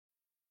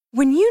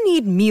When you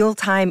need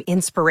mealtime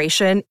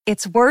inspiration,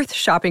 it's worth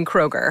shopping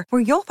Kroger,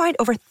 where you'll find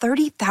over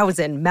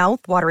 30,000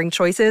 mouth-watering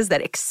choices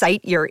that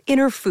excite your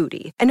inner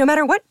foodie. And no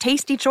matter what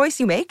tasty choice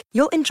you make,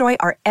 you'll enjoy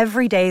our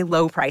everyday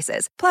low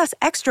prices, plus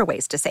extra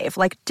ways to save,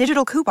 like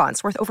digital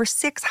coupons worth over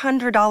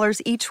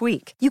 $600 each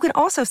week. You can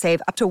also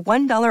save up to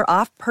 $1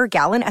 off per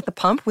gallon at the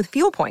pump with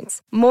fuel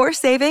points. More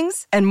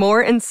savings and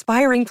more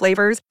inspiring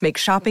flavors make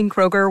shopping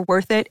Kroger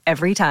worth it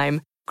every time.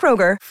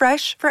 Kroger,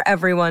 fresh for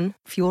everyone.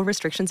 Fuel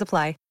restrictions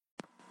apply.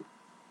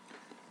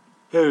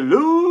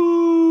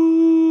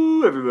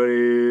 Hello,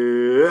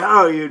 everybody.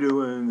 How you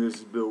doing? This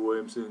is Bill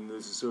Williamson.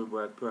 This is So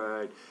Black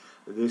Pride.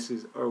 This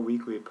is our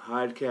weekly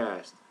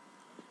podcast.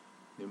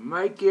 It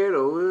might get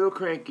a little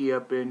cranky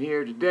up in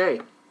here today.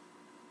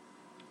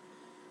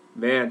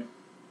 Man,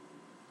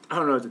 I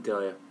don't know what to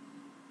tell you.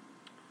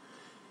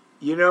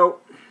 You know,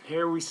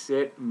 here we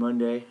sit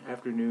Monday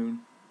afternoon,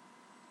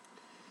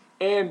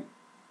 and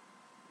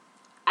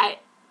I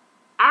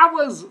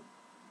was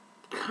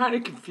kind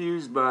of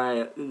confused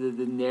by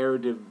the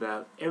narrative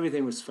about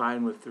everything was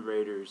fine with the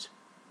Raiders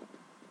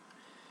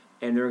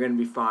and they're going to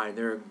be fine.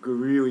 They're a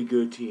really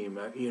good team.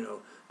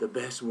 The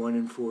best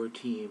 1-4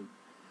 team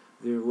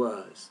there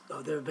was.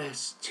 Their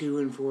best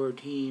 2-4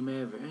 team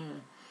ever.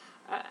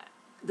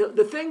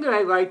 The thing that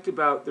I liked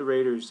about the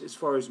Raiders as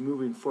far as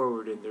moving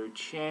forward and their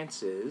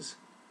chances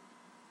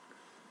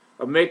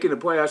of making the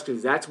playoffs,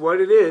 because that's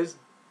what it is.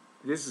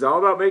 This is all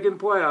about making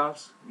the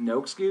playoffs. No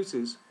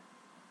excuses.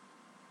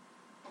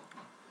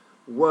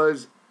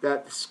 Was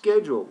that the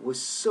schedule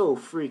was so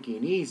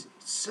freaking easy.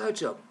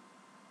 Such a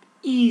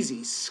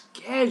easy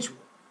schedule.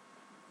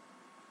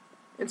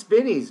 It's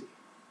been easy.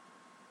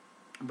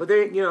 But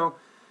after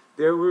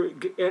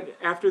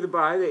the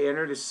bye, they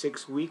entered a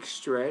 6-week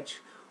stretch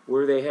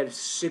where they had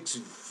 6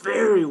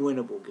 very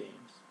winnable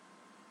games.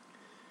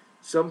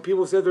 Some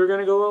people said they're going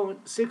to go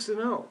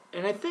 6-0.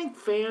 And I think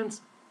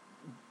fans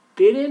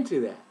bit into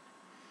that.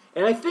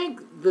 And I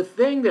think the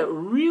thing that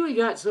really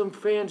got some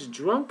fans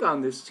drunk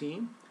on this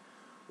team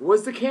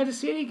was the Kansas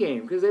City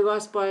game, because they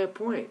lost by a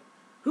point.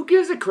 Who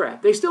gives a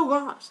crap? They still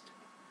lost.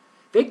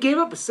 They gave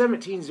up a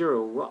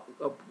 17-0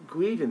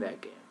 lead in that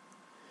game.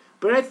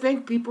 But I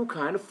think people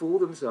kind of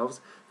fooled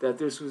themselves that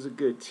this was a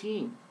good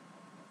team.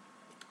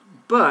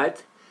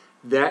 But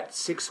that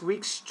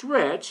 6-week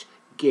stretch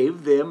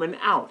gave them an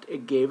out.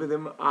 It gave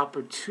them an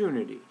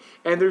opportunity.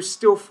 And there's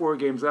still 4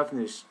 games left in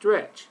this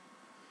stretch.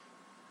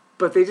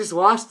 But they just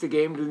lost the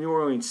game to the New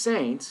Orleans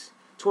Saints,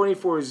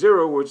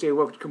 24-0, which they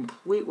looked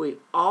completely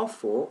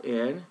awful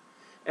in,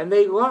 and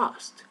they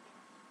lost.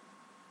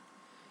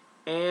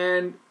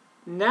 And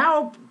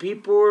now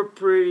people are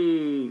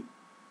pretty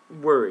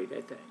worried, I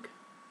think.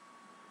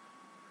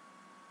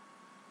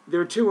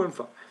 They're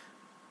 2-5.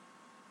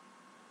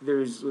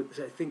 There's,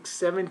 I think,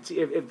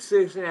 17. If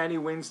Cincinnati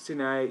wins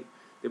tonight,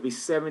 there'll be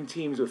 7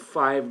 teams with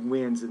 5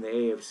 wins in the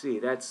AFC.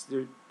 That's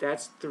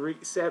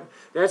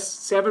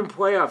 7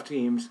 playoff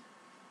teams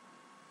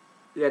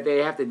that they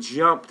have to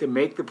jump to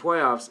make the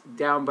playoffs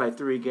down by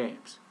 3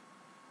 games.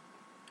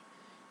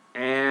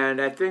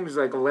 And I think there's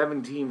like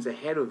 11 teams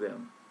ahead of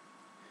them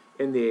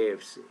in the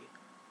AFC.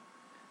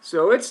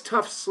 So it's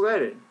tough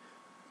sledding.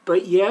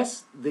 But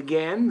yes,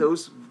 again,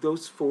 those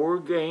 4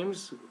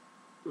 games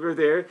are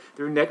there.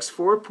 Their next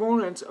 4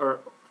 opponents are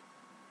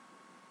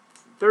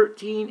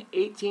 13,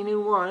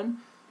 18-1,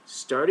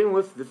 starting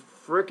with the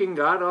frickin'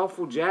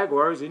 god-awful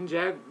Jaguars in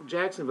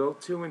Jacksonville,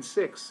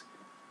 2-6.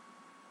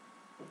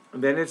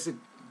 And then it's the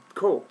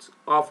Colts,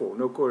 awful,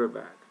 no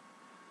quarterback.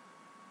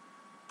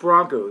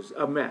 Broncos,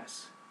 a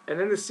mess. And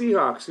then the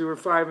Seahawks, who were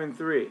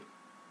 5-3.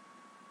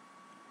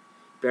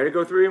 Better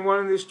go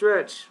 3-1 in this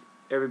stretch,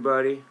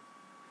 everybody.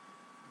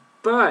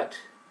 But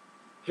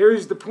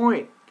here's the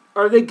point.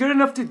 Are they good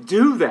enough to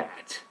do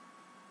that?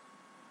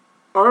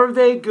 Are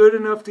they good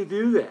enough to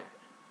do that?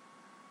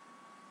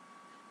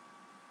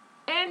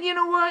 And you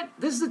know what?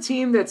 This is a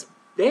team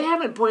they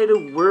haven't played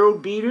a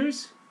world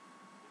beaters.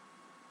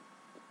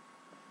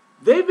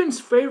 They've been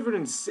favored,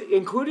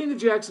 including the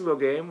Jacksonville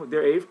game,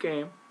 their 8th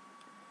game,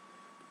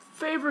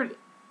 favored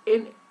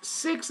in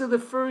 6 of the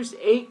first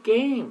 8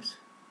 games.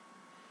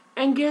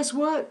 And guess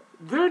what?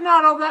 They're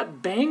not all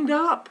that banged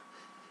up.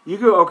 You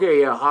go,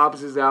 okay, yeah,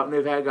 Hobbs is out, and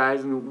they've had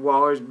guys, and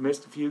Waller's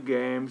missed a few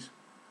games.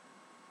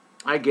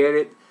 I get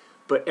it,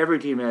 but every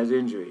team has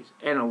injuries,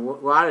 and a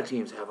lot of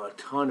teams have a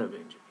ton of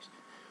injuries.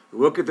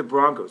 Look at the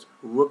Broncos.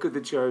 Look at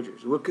the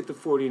Chargers. Look at the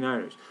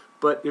 49ers.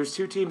 But there's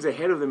 2 teams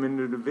ahead of them in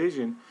the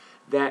division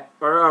that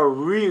are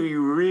really,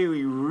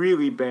 really,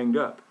 really banged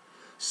up.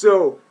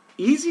 So,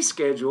 easy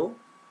schedule,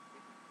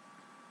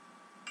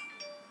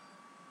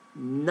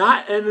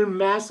 not a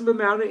massive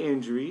amount of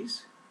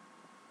injuries.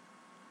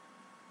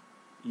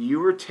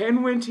 You were a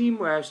 10-win team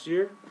last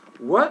year.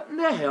 What in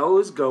the hell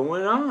is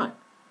going on?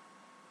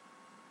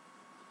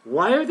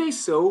 Why are they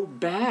so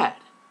bad?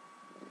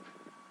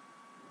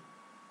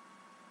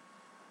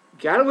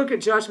 Got to look at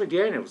Josh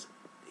McDaniels.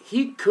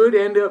 He could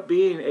end up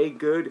being a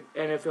good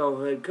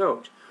NFL head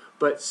coach.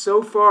 But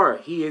so far,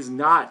 he is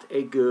not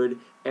a good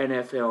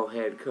NFL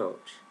head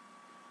coach.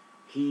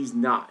 He's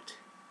not.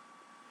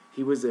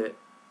 He was a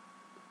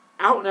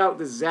out-and-out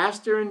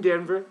disaster in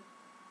Denver.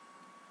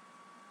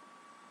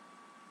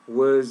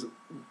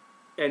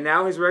 And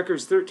now his record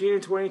is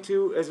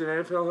 13-22 as an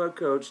NFL head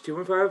coach,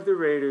 2-5 with the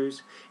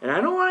Raiders. And I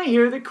don't want to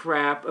hear the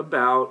crap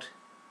about,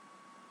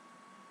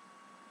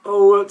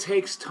 oh, well, it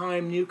takes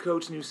time, new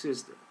coach, new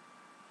system.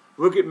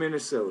 Look at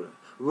Minnesota.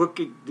 Look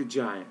at the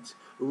Giants.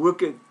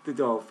 Look at the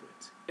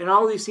Dolphins. And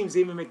all these teams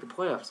didn't even make the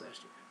playoffs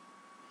last year.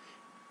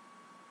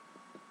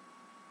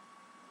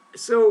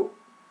 So,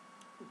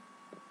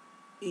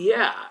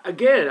 yeah,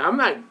 again, I'm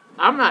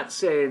not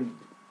saying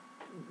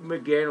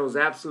McDaniel's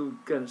absolutely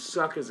going to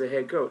suck as a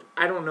head coach.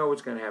 I don't know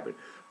what's going to happen,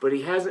 but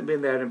he hasn't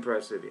been that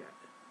impressive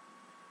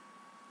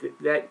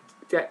yet.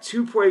 That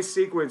two-play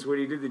sequence where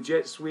he did the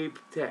jet sweep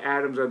to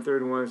Adams on 3rd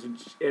and 1,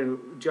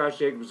 and Josh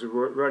Jacobs was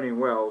running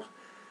well,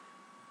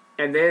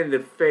 and then the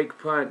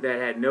fake punt that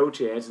had no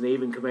chance, and they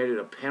even committed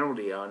a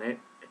penalty on it,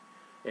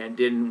 and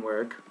didn't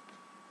work.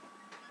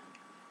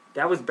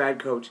 That was bad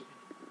coaching.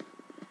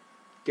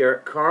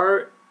 Derek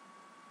Carr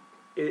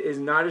is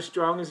not as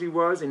strong as he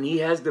was, and he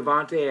has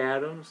Devontae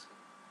Adams.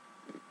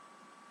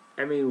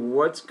 I mean,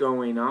 what's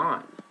going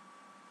on?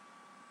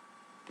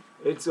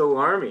 It's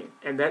alarming.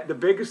 And that the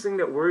biggest thing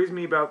that worries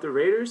me about the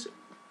Raiders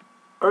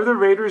are the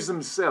Raiders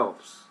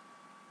themselves.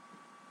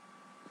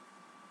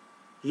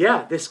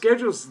 Yeah, the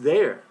schedule's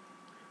there,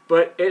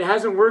 but it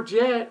hasn't worked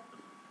yet.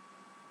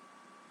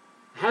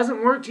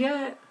 Hasn't worked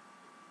yet.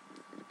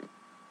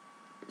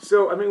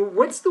 So, I mean,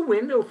 what's the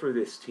window for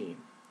this team?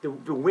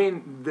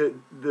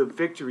 The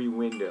victory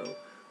window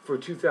for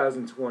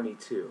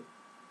 2022.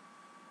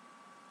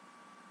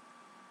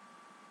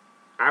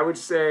 I would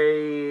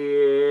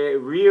say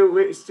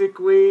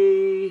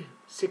realistically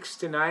 6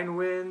 to 9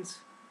 wins.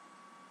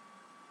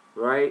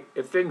 Right?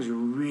 If things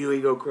really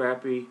go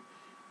crappy,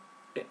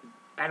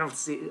 I don't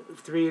see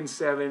 3 and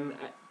 7.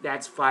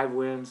 That's 5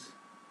 wins.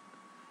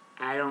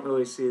 I don't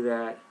really see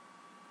that.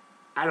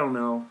 I don't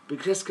know,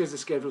 because the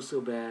schedule's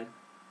so bad.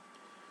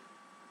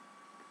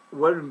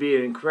 Wouldn't be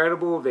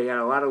incredible if they had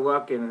a lot of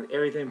luck and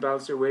everything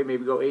bounced their way,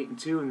 maybe go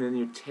 8-2, and then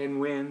you're 10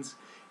 wins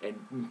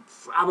and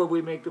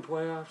probably make the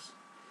playoffs.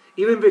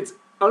 Even if it's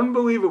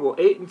unbelievable,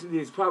 8-2,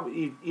 it's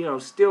probably,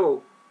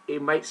 still,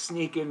 it might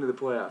sneak into the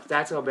playoffs.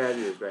 That's how bad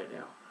it is right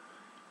now.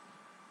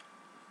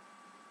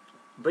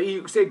 But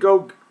you say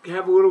go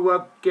have a little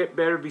luck, get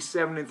better, be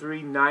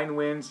 7-3, 9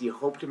 wins. You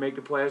hope to make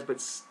the playoffs,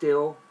 but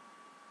still.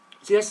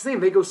 See, that's the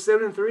thing. They go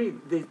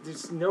 7-3.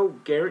 There's no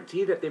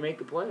guarantee that they make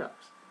the playoffs.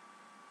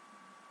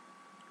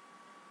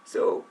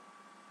 So,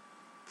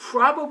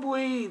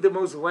 probably the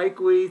most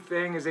likely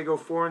thing is they go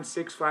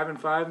 4-6,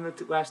 5-5 in the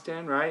last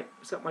 10, right?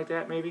 Something like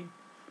that, maybe.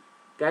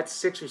 That's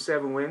 6 or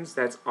 7 wins.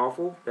 That's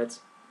awful.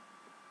 That's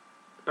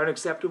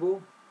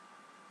unacceptable.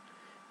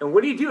 And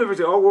what do you do if you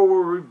say, oh, well,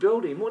 we're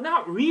rebuilding? Well,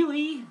 not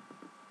really.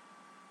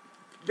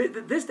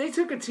 They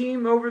took a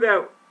team over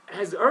that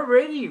has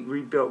already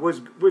rebuilt,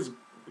 was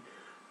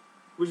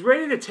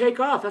ready to take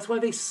off. That's why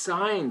they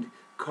signed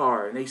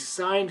Carr, and they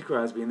signed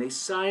Crosby, and they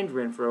signed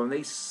Renfro, and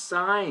they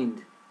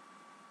signed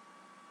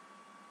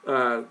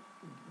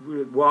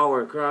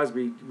Waller,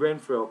 Crosby,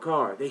 Renfro,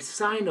 Carr. They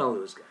signed all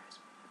those guys.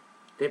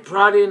 They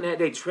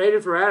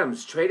traded for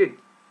Adams, traded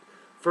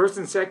 1st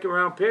and 2nd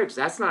round picks.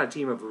 That's not a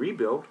team of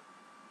rebuild.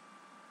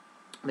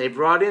 They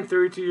brought in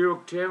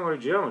 32-year-old Chandler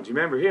Jones. You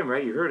remember him,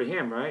 right? You heard of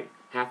him, right?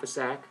 Half a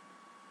sack.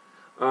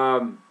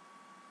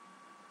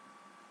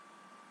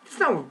 It's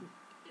no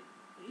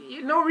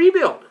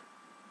rebuild.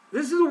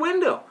 This is a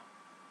window.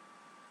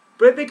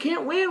 But if they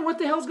can't win, what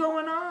the hell's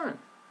going on?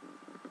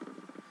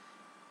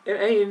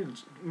 And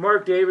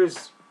Mark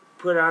Davis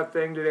put out a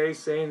thing today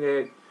saying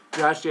that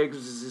Josh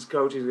Jacobs is his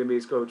coach. He's going to be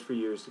his coach for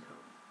years to come.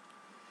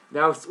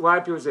 Now, a lot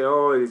of people say,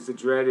 oh, it's the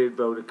dreaded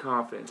vote of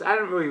confidence. I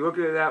don't really look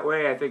at it that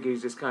way. I think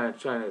he's just kind of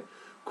trying to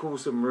cool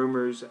some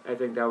rumors. I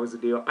think that was the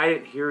deal. I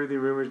didn't hear the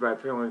rumors, but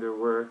apparently there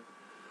were.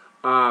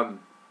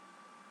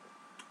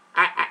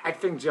 I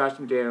think Josh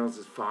McDaniels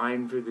is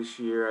fine for this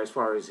year as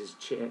far as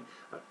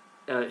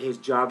his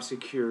job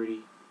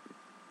security.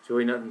 So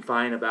ain't nothing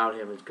fine about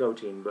him as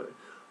coaching, but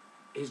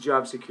his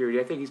job security,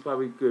 I think he's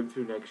probably good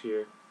through next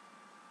year.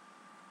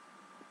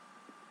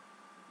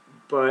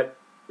 But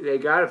they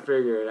got to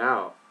figure it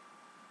out.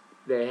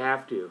 They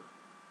have to.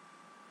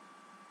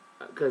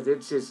 Because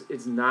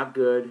it's not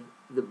good.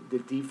 The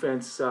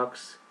defense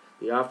sucks.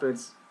 The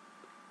offense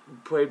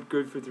played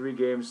good for 3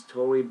 games,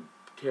 totally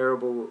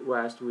terrible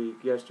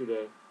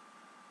yesterday.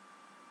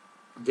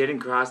 Didn't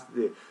cross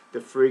the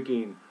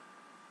freaking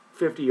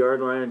 50-yard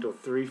line until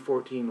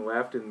 3:14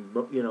 left, and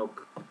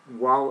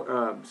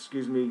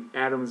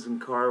Adams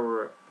and Carr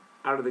were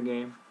out of the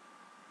game.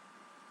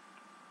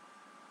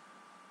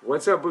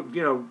 What's up with,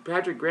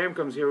 Patrick Graham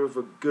comes here with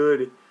a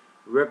good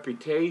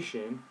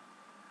reputation.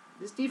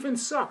 This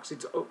defense sucks.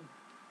 It's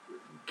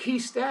key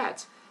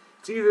stats.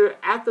 It's either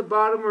at the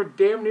bottom or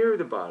damn near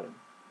the bottom.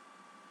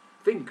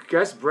 I think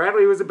Gus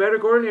Bradley was a better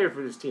coordinator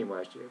for this team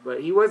last year,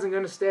 but he wasn't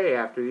going to stay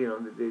after,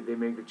 they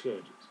made the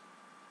changes.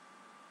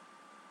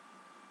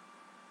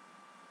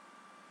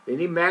 They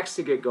need Max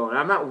to get going.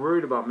 I'm not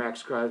worried about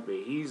Max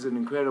Crosby. He's an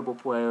incredible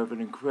player, with an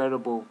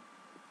incredible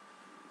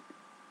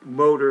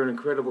motor, an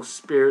incredible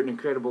spirit, an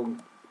incredible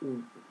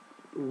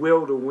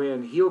will to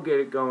win. He'll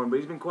get it going, but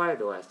he's been quiet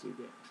the last 2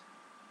 games.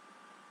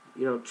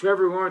 You know,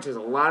 Trevor Lawrence has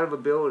a lot of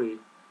ability,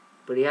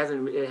 but it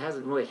hasn't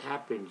really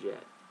happened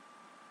yet.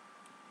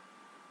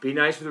 Be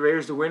nice for the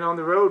Raiders to win on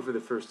the road for the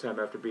first time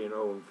after being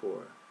 0-4.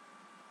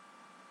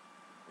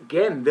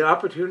 Again, the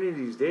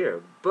opportunity's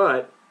there,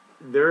 but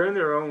they're in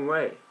their own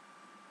way.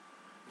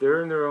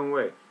 They're in their own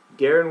way.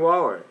 Darren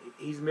Waller,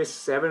 he's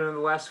missed 7 of the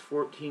last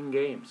 14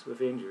 games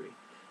with injury.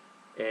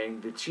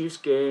 And the Chiefs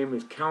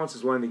game counts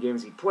as one of the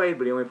games he played,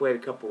 but he only played a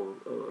couple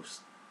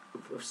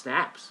of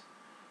snaps.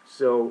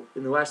 So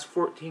in the last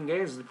 14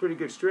 games, it's a pretty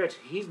good stretch.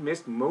 He's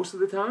missed most of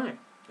the time.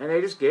 And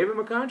they just gave him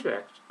a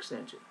contract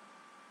extension.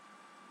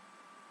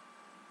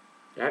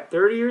 At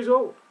 30 years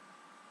old.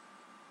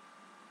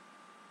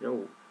 You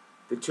know,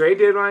 the trade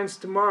deadline's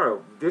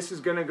tomorrow. This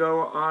is going to go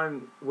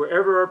on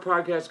wherever our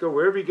podcasts go.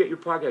 Wherever you get your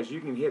podcasts, you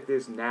can hit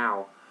this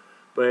now.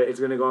 But it's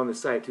going to go on the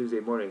site Tuesday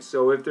morning.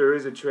 So if there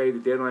is a trade, the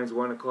deadline's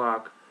 1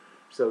 o'clock.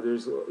 So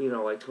there's,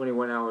 like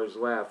 21 hours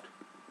left.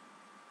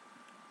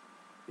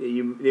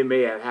 It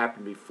may have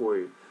happened before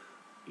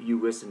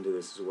you listen to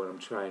this, is what I'm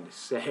trying to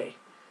say.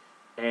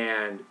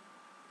 And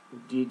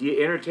do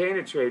you entertain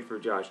a trade for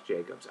Josh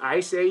Jacobs? I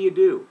say you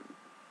do.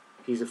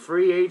 He's a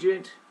free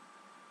agent.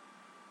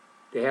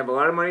 They have a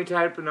lot of money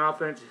tied up in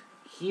offense.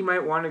 He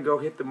might want to go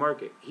hit the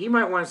market. He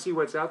might want to see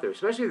what's out there,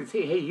 especially the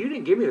team. Hey, you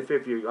didn't give me the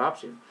 5th-year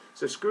option,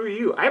 so screw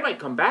you. I might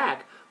come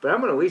back, but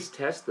I'm going to at least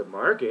test the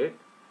market.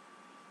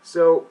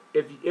 So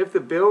if the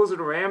Bills and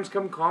the Rams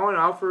come calling,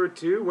 offer a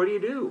 2, what do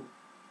you do?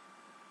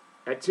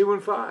 At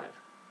 2-5.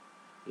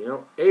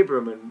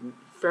 Abram and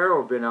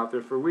Farrell have been out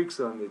there for weeks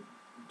on the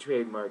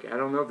trade market. I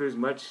don't know if there's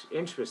much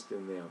interest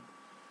in them.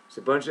 It's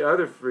a bunch of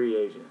other free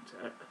agents.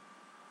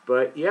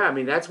 But, yeah,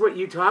 that's what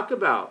you talk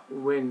about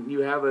when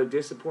you have a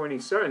disappointing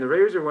start. And the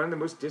Raiders are one of the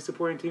most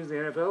disappointing teams in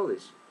the NFL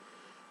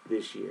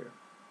this year.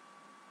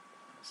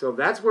 So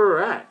that's where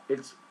we're at.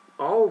 It's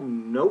all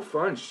no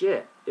fun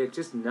shit. It's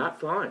just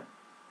not fun.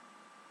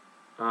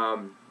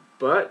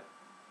 But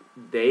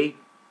they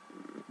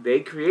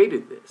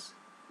created this.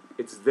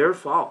 It's their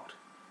fault.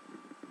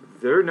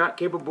 They're not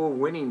capable of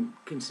winning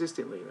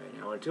consistently right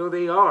now. Until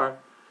they are,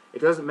 it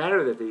doesn't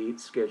matter that the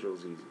schedule's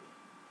easy.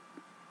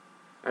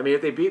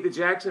 If they beat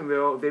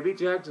Jacksonville, and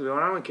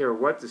I don't care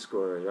what the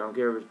score is. I don't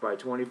care if it's by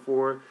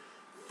 24,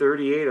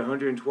 38,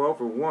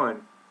 112, or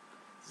 1.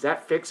 Does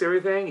that fix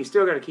everything? You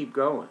still got to keep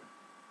going.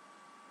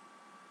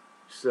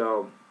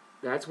 So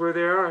that's where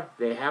they are.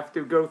 They have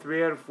to go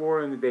 3 out of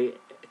 4, and they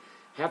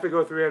have to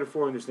go 3 out of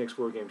 4 in this next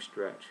 4-game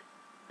stretch.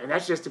 And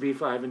that's just to be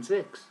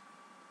 5-6.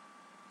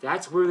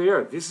 That's where they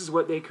are. This is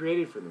what they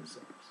created for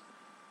themselves.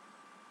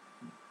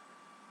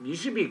 You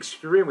should be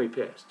extremely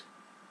pissed.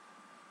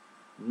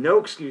 No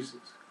excuses.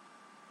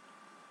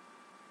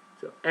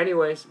 So,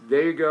 anyways,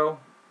 there you go.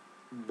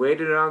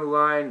 Waited on the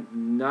line.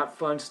 Not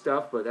fun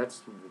stuff, but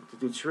that's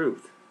the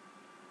truth.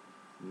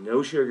 No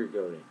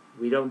sugarcoating.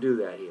 We don't do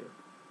that here.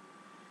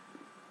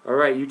 All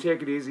right, you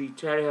take it easy.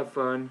 Try to have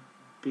fun.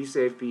 Be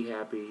safe. Be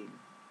happy.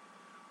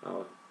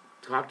 I'll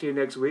talk to you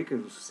next week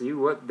and see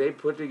what they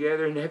put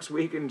together next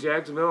week in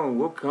Jacksonville, and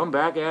we'll come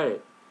back at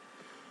it.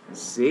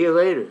 See you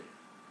later.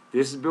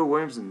 This is Bill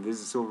Williamson.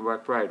 This is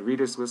Silverback Pride. Read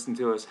us, listen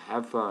to us,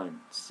 have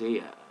fun. See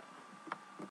ya.